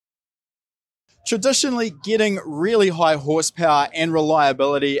Traditionally, getting really high horsepower and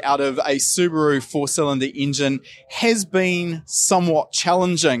reliability out of a Subaru four-cylinder engine has been somewhat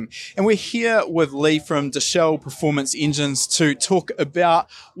challenging. And we're here with Lee from Deshell Performance Engines to talk about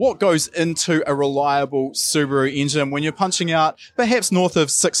what goes into a reliable Subaru engine when you're punching out perhaps north of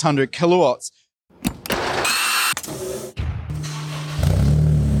 600 kilowatts.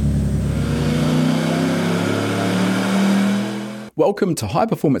 Welcome to High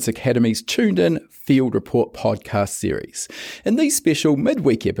Performance Academy's Tuned In Field Report podcast series. In these special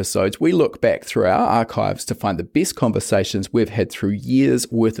midweek episodes, we look back through our archives to find the best conversations we've had through years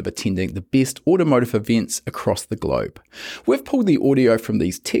worth of attending the best automotive events across the globe. We've pulled the audio from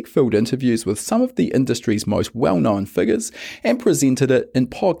these tech-filled interviews with some of the industry's most well-known figures and presented it in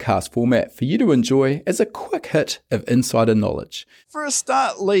podcast format for you to enjoy as a quick hit of insider knowledge. For a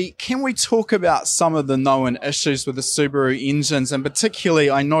start, Lee, can we talk about some of the known issues with the Subaru engines? And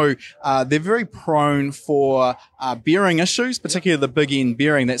particularly, I know they're very prone for bearing issues, particularly the big end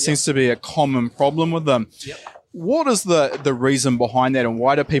bearing. That seems to be a common problem with them. What is the reason behind that, and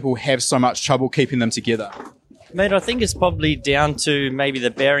why do people have so much trouble keeping them together? Mate, I think it's probably down to maybe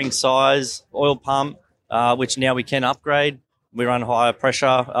the bearing size, oil pump, which now we can upgrade. We run higher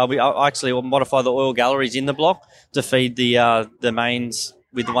pressure. We actually modify the oil galleries in the block to feed the mains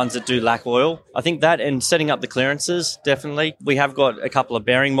with the ones that do lack oil. I think that and setting up the clearances, definitely. We have got a couple of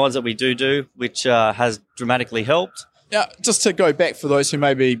bearing mods that we do, which has dramatically helped. Yeah, just to go back for those who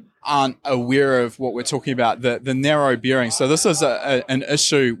maybe aren't aware of what we're talking about, the narrow bearing. So this is an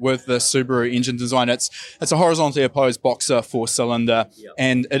issue with the Subaru engine design. It's a horizontally opposed boxer four-cylinder,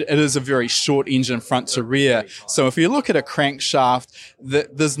 and it is a very short engine front to rear. So if you look at a crankshaft,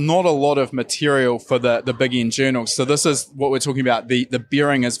 there's not a lot of material for the big end journals. So this is what we're talking about. The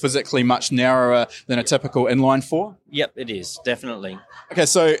bearing is physically much narrower than a typical inline four. Yep, it is, definitely. Okay,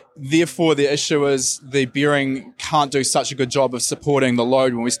 so therefore the issue is the bearing can't do such a good job of supporting the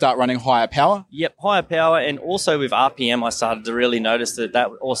load when we start running higher power? Yep, higher power, and also with RPM I started to really notice that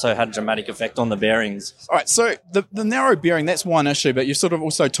also had a dramatic effect on the bearings. All right, so the narrow bearing, that's one issue, but you sort of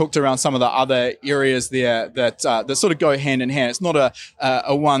also talked around some of the other areas there that sort of go hand in hand. It's not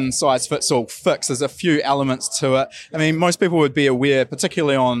a one-size-fits-all fix. There's a few elements to it. I mean, most people would be aware,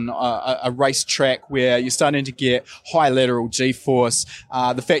 particularly on a race track where you're starting to get high lateral G-force,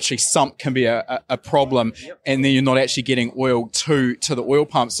 the factory sump can be a problem, and then you're not actually getting oil to the oil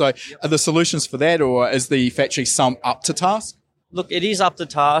pump. So are the solutions for that, or is the factory sump up to task? Look, it is up to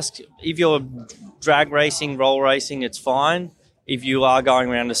task. If you're drag racing, roll racing, it's fine. If you are going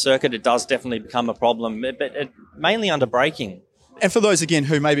around a circuit, it does definitely become a problem, but mainly under braking. And for those, again,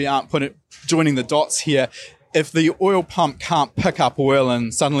 who maybe aren't joining the dots here, if the oil pump can't pick up oil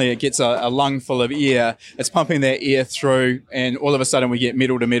and suddenly it gets a lung full of air, it's pumping that air through, and all of a sudden we get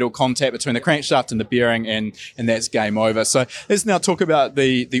metal-to-metal contact between the crankshaft and the bearing, and that's game over. So let's now talk about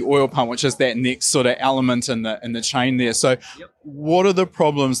the oil pump, which is that next sort of element in the chain there. So what are the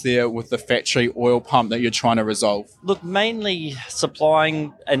problems there with the factory oil pump that you're trying to resolve? Look, mainly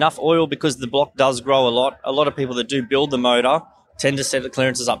supplying enough oil, because the block does grow a lot. A lot of people that do build the motor tend to set the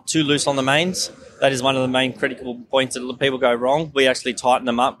clearances up too loose on the mains. That is one of the main critical points that people go wrong. We actually tighten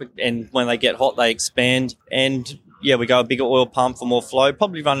them up, and when they get hot, they expand. And we go a bigger oil pump for more flow,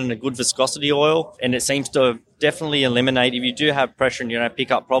 probably running a good viscosity oil. And it seems to definitely eliminate, if you do have pressure and pick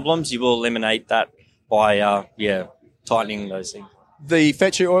up problems, you will eliminate that by tightening those things. The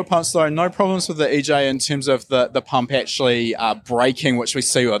factory oil pumps, though, no problems with the EJ in terms of the pump actually breaking, which we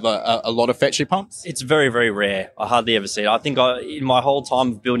see with a lot of factory pumps? It's very, very rare. I hardly ever see it. I think in my whole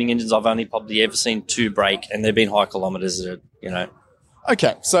time of building engines, I've only probably ever seen two break, and they've been high kilometres,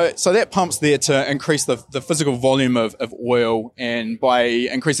 Okay, so that pump's there to increase the physical volume of oil, and by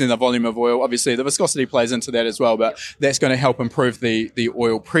increasing the volume of oil, obviously the viscosity plays into that as well, but that's going to help improve the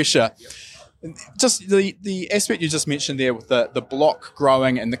oil pressure. Just the aspect you just mentioned there with the block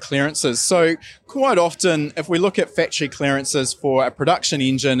growing and the clearances. So quite often, if we look at factory clearances for a production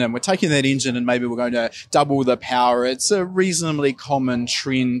engine, and we're taking that engine and maybe we're going to double the power, it's a reasonably common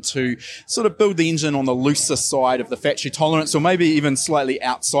trend to sort of build the engine on the looser side of the factory tolerance, or maybe even slightly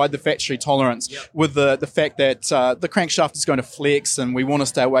outside the factory tolerance, with the fact that the crankshaft is going to flex and we want to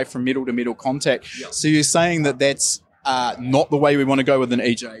stay away from metal-to-metal contact. So you're saying that's not the way we want to go with an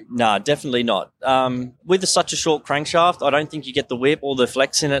EJ? No, definitely not. With such a short crankshaft, I don't think you get the whip or the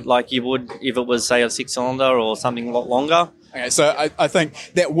flex in it like you would if it was, say, a six-cylinder or something a lot longer. Okay, so I think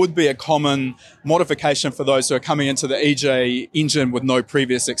that would be a common modification for those who are coming into the EJ engine with no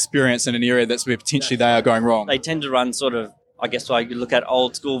previous experience in an area that's where potentially they are going wrong. They tend to run sort of, I guess, like you look at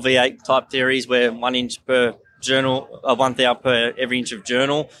old school V8 type theories where 1 inch per journal, 1 thou per every inch of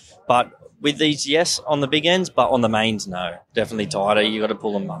journal. But with these, yes, on the big ends, but on the mains, no. Definitely tighter. You got to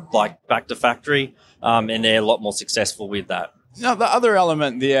pull them up, like back to factory, and they're a lot more successful with that. Now, the other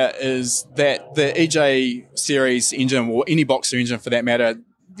element there is that the EJ series engine, or any Boxer engine for that matter,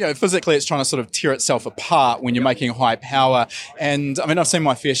 physically it's trying to sort of tear itself apart when you're making high power. And I mean, I've seen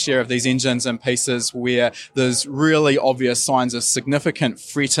my fair share of these engines and pieces where there's really obvious signs of significant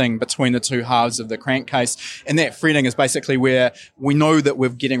fretting between the two halves of the crankcase. And that fretting is basically where we know that we're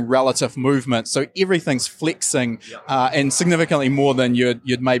getting relative movement. So everything's flexing, and significantly more than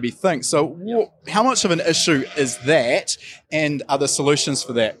you'd maybe think. So how much of an issue is that, and are there solutions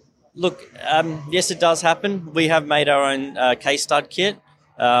for that? Look, yes, it does happen. We have made our own case stud kit,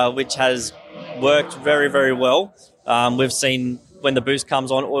 which has worked very, very well. We've seen when the boost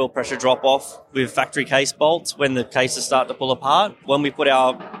comes on, oil pressure drop off with factory case bolts when the cases start to pull apart. When we put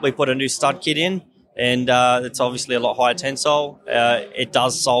a new stud kit in, and it's obviously a lot higher tensile, it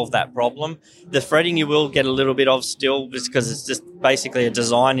does solve that problem. The threading you will get a little bit of still, just because it's just basically a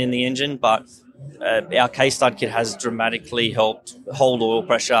design in the engine, but our case stud kit has dramatically helped hold oil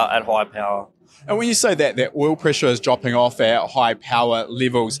pressure at high power. And when you say that oil pressure is dropping off at high power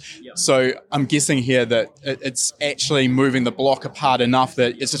levels, so I'm guessing here that it's actually moving the block apart enough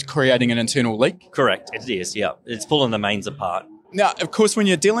that it's just creating an internal leak? Correct, it is, yeah. It's pulling the mains apart. Now, of course, when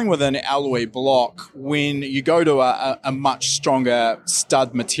you're dealing with an alloy block, when you go to a much stronger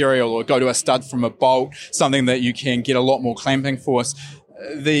stud material or go to a stud from a bolt, something that you can get a lot more clamping force,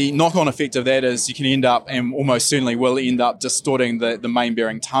 the knock-on effect of that is you can end up, and almost certainly will end up, distorting the main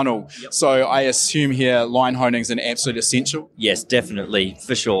bearing tunnel. Yep. So I assume here line honing is an absolute essential? Yes, definitely,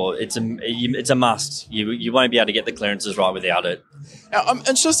 for sure. It's a must. You won't be able to get the clearances right without it. Now, I'm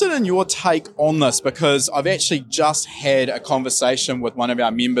interested in your take on this, because I've actually just had a conversation with one of our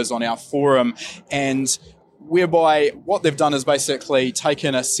members on our forum, and whereby what they've done is basically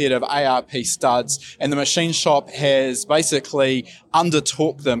taken a set of ARP studs, and the machine shop has basically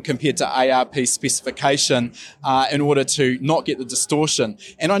under-torqued them compared to ARP specification in order to not get the distortion.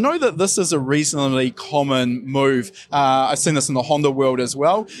 And I know that this is a reasonably common move. I've seen this in the Honda world as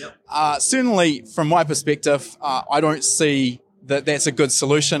well. Yep. Certainly, from my perspective, I don't see that that's a good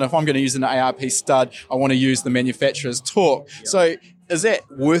solution. If I'm going to use an ARP stud, I want to use the manufacturer's torque. Yep. So is that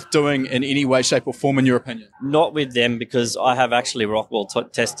worth doing in any way, shape or form, in your opinion? Not with them, because I have actually Rockwell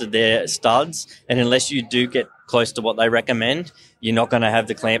tested their studs, and unless you do get close to what they recommend, you're not going to have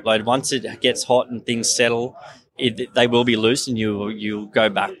the clamp load. Once it gets hot and things settle, they will be loose and you'll go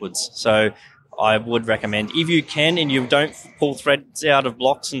backwards. So I would recommend, if you can and you don't pull threads out of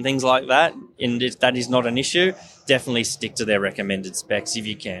blocks and things like that, and if that is not an issue, definitely stick to their recommended specs if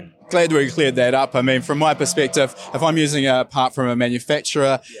you can. Glad we cleared that up. I mean, from my perspective, if I'm using a part from a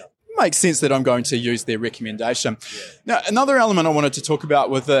manufacturer, it makes sense that I'm going to use their recommendation. Now, another element I wanted to talk about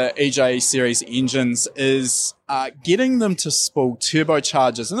with the EJ series engines is getting them to spool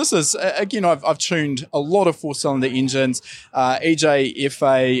turbochargers. And this is, again, I've tuned a lot of four-cylinder engines, EJ,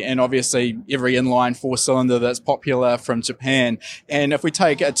 FA, and obviously every inline four-cylinder that's popular from Japan. And if we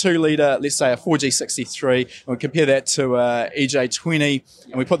take a 2-litre, let's say a 4G63, and we compare that to a EJ20,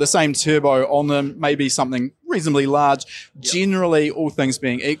 and we put the same turbo on them, maybe something reasonably large, generally, all things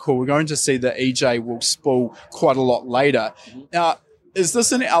being equal, we're going to see that EJ will spool quite a lot later. Now, is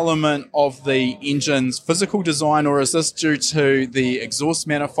this an element of the engine's physical design, or is this due to the exhaust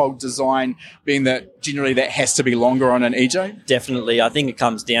manifold design, being that generally that has to be longer on an EJ? Definitely. I think it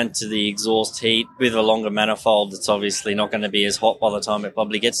comes down to the exhaust heat. With a longer manifold, it's obviously not going to be as hot by the time it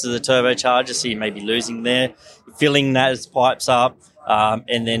probably gets to the turbocharger, so you may be losing there. Filling those pipes up,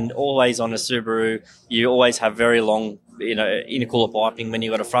 and then always on a Subaru, you always have very long intercooler piping when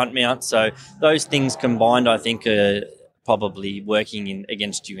you've got a front mount. So those things combined, I think, are probably working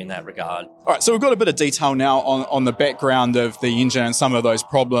against you in that regard. All right, so we've got a bit of detail now on the background of the engine and some of those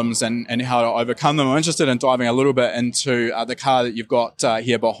problems and how to overcome them. I'm interested in diving a little bit into the car that you've got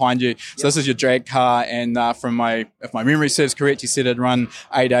here behind you. So This is your drag car, and if my memory serves correct, you said it'd run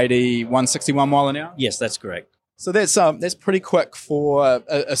 880, 161 mile an hour? Yes, that's correct. So that's pretty quick for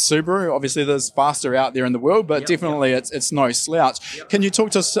a Subaru. Obviously, there's faster out there in the world, but definitely it's no slouch. Yep. Can you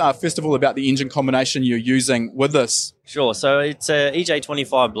talk to us first of all about the engine combination you're using with this? Sure. So it's a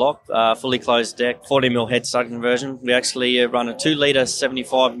EJ25 block, fully closed deck, 40mm head stud conversion. We actually run a 2-litre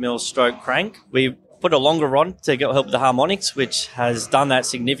 75mm stroke crank. We put a longer rod to help with the harmonics, which has done that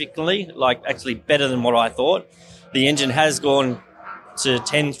significantly, actually better than what I thought. The engine has gone to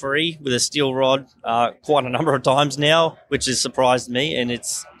 10.3 with a steel rod quite a number of times now, which has surprised me, and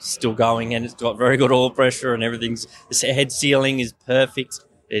it's still going, and it's got very good oil pressure and everything. The head sealing is perfect.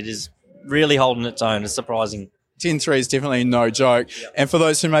 It is really holding its own. It's surprising. 10.3 is definitely no joke. Yep. And for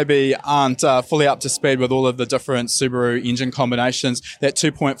those who maybe aren't fully up to speed with all of the different Subaru engine combinations, that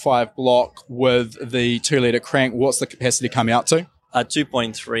 2.5 block with the 2-litre crank, what's the capacity come out to?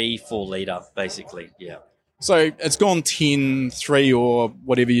 2.3 4-litre, basically, yeah. So it's gone 10.3 or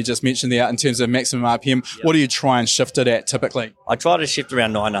whatever you just mentioned there in terms of maximum RPM. Yep. What do you try and shift it at typically? I try to shift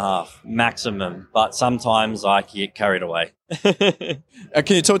around 9.5 maximum, but sometimes I get carried away. Can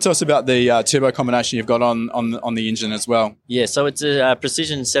you talk to us about the turbo combination you've got on the engine as well? Yeah, so it's a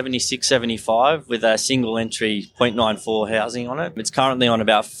Precision 7675 with a single entry 0.94 housing on it. It's currently on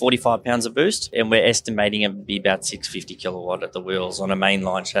about 45 pounds of boost, and we're estimating it would be about 650 kilowatt at the wheels on a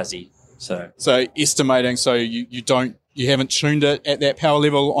mainline chassis. So estimating, so you haven't tuned it at that power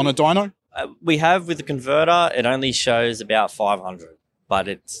level on a dyno? We have with the converter. It only shows about 500, but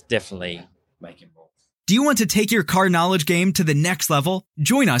it's definitely making more. Do you want to take your car knowledge game to the next level?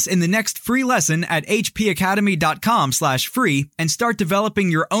 Join us in the next free lesson at hpacademy.com/free and start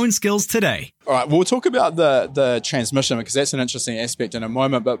developing your own skills today. All right, we'll talk about the transmission because that's an interesting aspect in a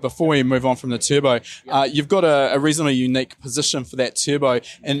moment. But before we move on from the turbo, you've got a reasonably unique position for that turbo.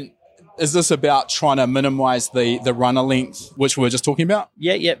 And is this about trying to minimise the runner length, which we were just talking about?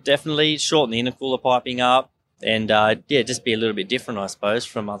 Yeah, definitely. Shorten the intercooler piping up. And, just be a little bit different, I suppose,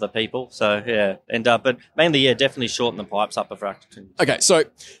 from other people. So, yeah. And but mainly, definitely shorten the pipes up a fraction. Okay, so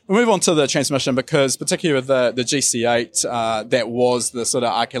we'll move on to the transmission because particularly with the GC8, that was the sort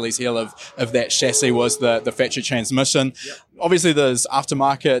of Achilles heel of that chassis was the factory transmission. Yep. Obviously, there's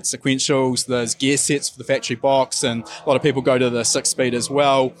aftermarket sequentials, there's gear sets for the factory box, and a lot of people go to the 6-speed as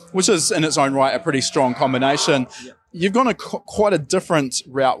well, which is in its own right a pretty strong combination. Yep. You've gone quite a different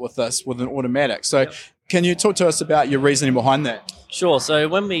route with this, with an automatic. So, yep. Can you talk to us about your reasoning behind that? Sure. So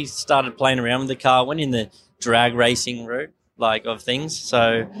when we started playing around with the car, went in the drag racing route, of things.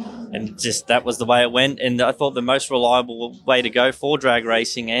 So, and just that was the way it went. And I thought the most reliable way to go for drag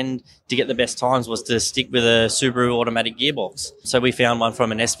racing and to get the best times was to stick with a Subaru automatic gearbox. So we found one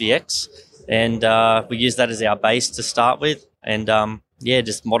from an SVX, and we used that as our base to start with. And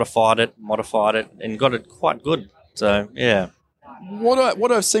just modified it, and got it quite good. So yeah.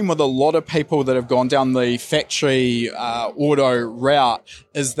 What I've seen with a lot of people that have gone down the factory auto route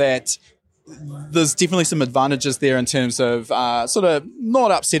is that there's definitely some advantages there in terms of sort of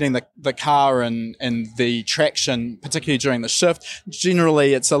not upsetting the car and the traction, particularly during the shift.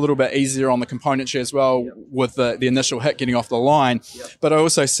 Generally, it's a little bit easier on the componentry as well with the initial hit getting off the line. Yep. But I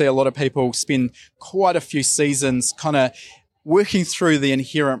also see a lot of people spend quite a few seasons kind of working through the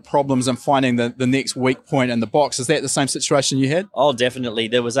inherent problems and finding the next weak point in the box. Is that the same situation you had? Oh, definitely.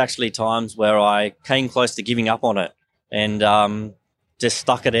 There was actually times where I came close to giving up on it and just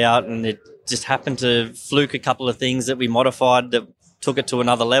stuck it out, and it just happened to fluke a couple of things that we modified that took it to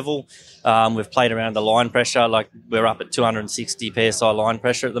another level. We've played around the line pressure, like we're up at 260 PSI line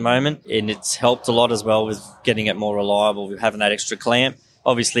pressure at the moment, and it's helped a lot as well with getting it more reliable, with having that extra clamp.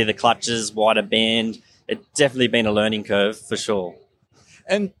 Obviously the clutches, wider band. It's definitely been a learning curve for sure.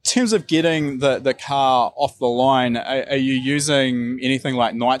 In terms of getting the car off the line, are you using anything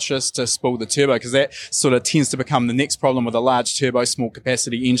like nitrous to spool the turbo? Because that sort of tends to become the next problem with a large turbo, small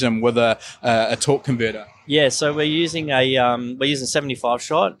capacity engine with a torque converter. Yeah, so we're using 75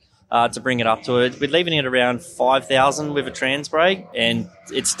 shot to bring it up to it. We're leaving it around 5,000 with a trans brake, and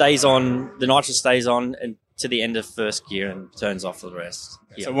it stays on. The nitrous stays on and to the end of first gear and turns off for the rest.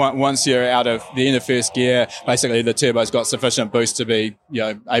 Yep. So once you're out of the end of first gear, basically the turbo's got sufficient boost to be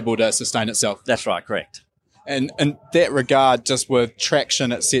able to sustain itself. That's right, correct. And in that regard, just with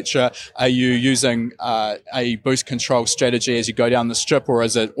traction, etc., are you using a boost control strategy as you go down the strip, or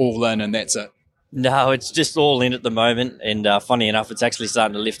is it all in and that's it? No, it's just all in at the moment, and funny enough, it's actually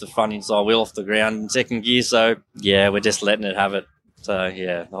starting to lift the front inside wheel off the ground in second gear, so yeah, we're just letting it have it. So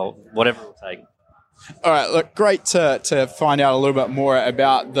yeah, whatever it'll take. All right, look, great to find out a little bit more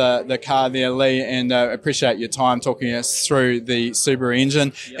about the car there, Lee, and appreciate your time talking us through the Subaru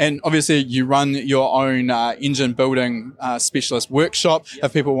engine. Yep. And obviously you run your own engine building specialist workshop. Yep.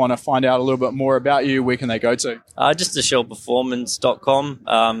 If people want to find out a little bit more about you, where can they go to? Just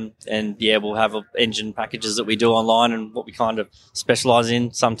theshellperformance.com, and yeah, we'll have engine packages that we do online and what we kind of specialise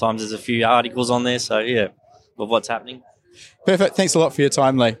in. Sometimes there's a few articles on there, so yeah, of what's happening. Perfect. Thanks a lot for your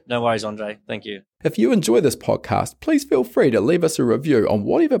time, Lee. No worries, Andre. Thank you. If you enjoy this podcast, please feel free to leave us a review on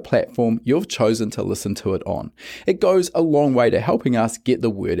whatever platform you've chosen to listen to it on. It goes a long way to helping us get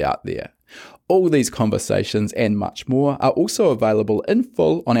the word out there. All these conversations and much more are also available in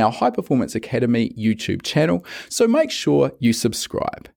full on our High Performance Academy YouTube channel, so make sure you subscribe.